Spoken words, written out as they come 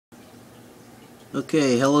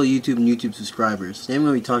Okay, hello YouTube and YouTube subscribers. Today I'm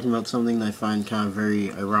going to be talking about something that I find kind of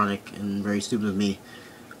very ironic and very stupid of me.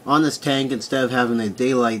 On this tank, instead of having a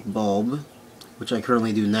daylight bulb, which I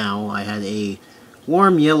currently do now, I had a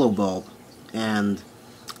warm yellow bulb. And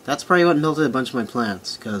that's probably what melted a bunch of my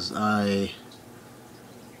plants, because I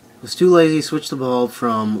was too lazy to switch the bulb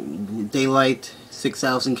from daylight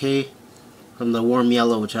 6000K from the warm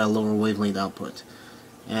yellow, which had a lower wavelength output.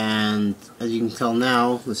 And as you can tell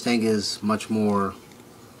now, this tank is much more,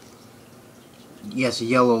 yes,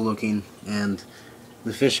 yellow looking, and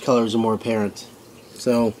the fish colors are more apparent.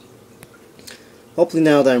 So hopefully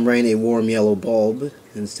now that I'm running a warm yellow bulb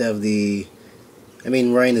instead of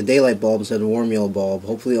running the daylight bulb instead of the warm yellow bulb,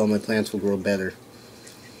 hopefully all my plants will grow better.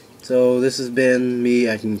 So this has been me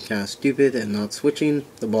acting kind of stupid and not switching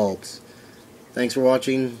the bulbs. Thanks for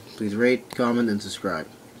watching. Please rate, comment, and subscribe.